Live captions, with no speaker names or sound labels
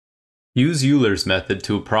Use Euler's method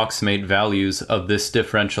to approximate values of this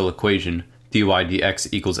differential equation dy dx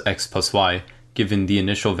equals x plus y, given the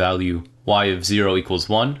initial value y of 0 equals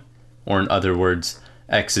 1, or in other words,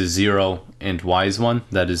 x is 0 and y is 1,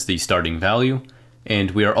 that is the starting value,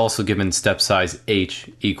 and we are also given step size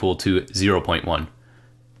h equal to 0.1.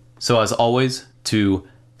 So as always, to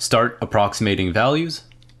start approximating values,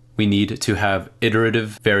 we need to have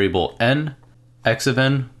iterative variable n, x of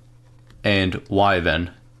n, and y of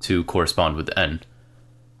n to correspond with n.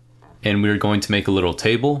 And we're going to make a little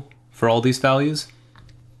table for all these values.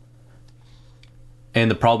 And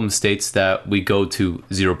the problem states that we go to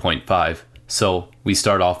 0.5. So we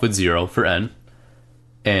start off with 0 for n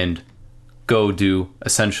and go do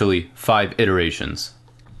essentially 5 iterations.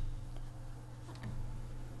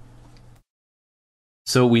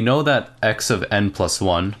 So we know that x of n plus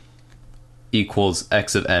 1 equals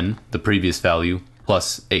x of n, the previous value,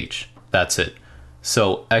 plus h. That's it.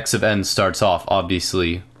 So x of n starts off,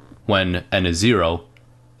 obviously, when n is 0,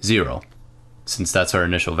 0, since that's our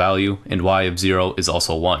initial value, and y of 0 is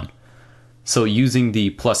also 1. So using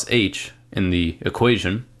the plus h in the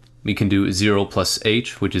equation, we can do 0 plus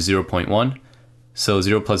h, which is 0.1. So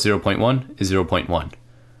 0 plus 0.1 is 0.1.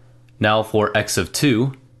 Now for x of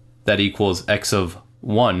 2, that equals x of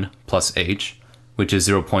 1 plus h, which is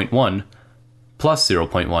 0.1, plus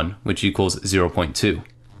 0.1, which equals 0.2.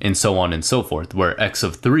 And so on and so forth, where x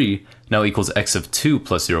of 3 now equals x of 2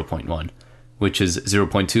 plus 0.1, which is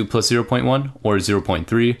 0.2 plus 0.1, or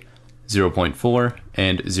 0.3, 0.4,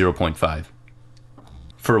 and 0.5.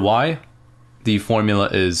 For y, the formula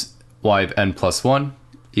is y of n plus 1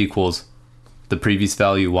 equals the previous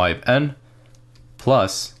value y of n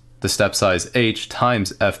plus the step size h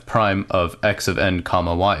times f prime of x of n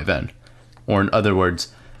comma y of n, or in other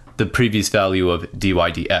words, the previous value of dy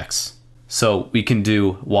dx. So we can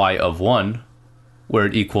do y of 1, where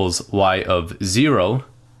it equals y of 0,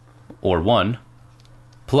 or 1,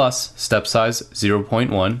 plus step size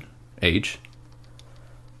 0.1 h,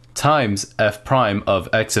 times f prime of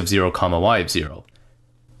x of 0 comma y of 0.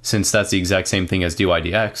 Since that's the exact same thing as dy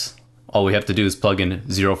dx, all we have to do is plug in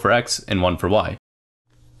 0 for x and 1 for y,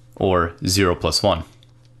 or 0 plus 1.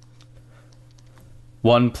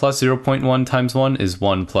 1 plus 0.1 times 1 is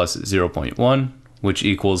 1 plus 0.1, which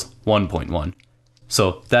equals 1.1.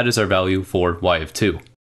 So that is our value for y of 2.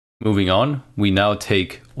 Moving on, we now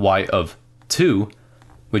take y of 2,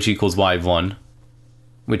 which equals y of 1,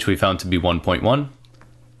 which we found to be 1.1,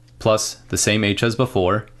 plus the same h as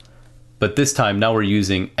before, but this time now we're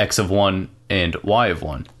using x of 1 and y of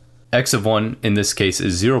 1. X of 1 in this case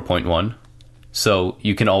is 0.1, so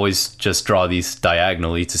you can always just draw these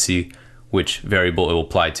diagonally to see which variable it will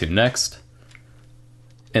apply to next,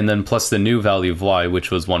 and then plus the new value of y, which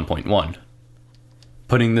was 1.1.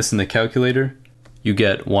 Putting this in the calculator, you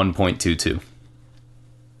get 1.22.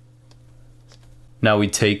 Now we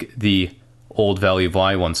take the old value of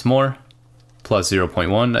y once more, plus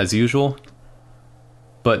 0.1 as usual,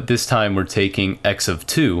 but this time we're taking x of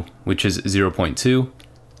 2, which is 0.2,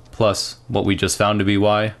 plus what we just found to be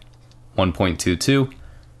y, 1.22,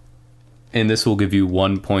 and this will give you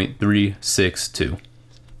 1.362.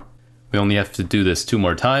 We only have to do this 2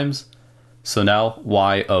 more times. So now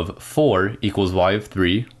y of 4 equals y of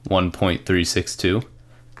 3, 1.362,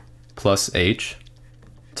 plus h,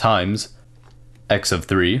 times x of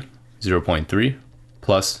 3, 0.3,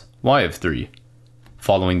 plus y of 3,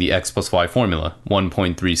 following the x plus y formula,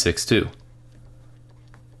 1.362.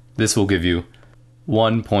 This will give you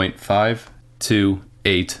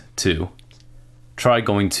 1.5282. Try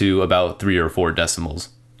going to about 3 or 4 decimals.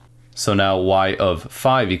 So now y of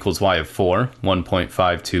 5 equals y of 4,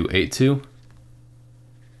 1.5282,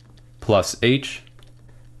 plus h,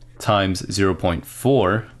 times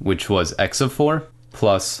 0.4, which was x of 4,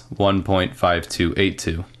 plus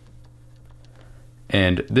 1.5282.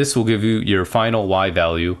 And this will give you your final y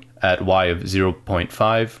value at y of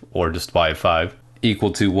 0.5, or just y of 5,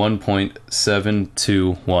 equal to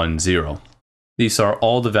 1.7210. These are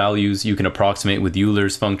all the values you can approximate with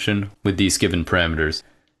Euler's function with these given parameters.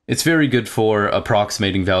 It's very good for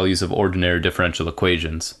approximating values of ordinary differential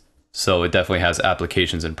equations, so it definitely has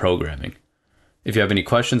applications in programming. If you have any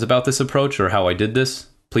questions about this approach or how I did this,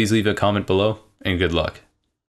 please leave a comment below, and good luck.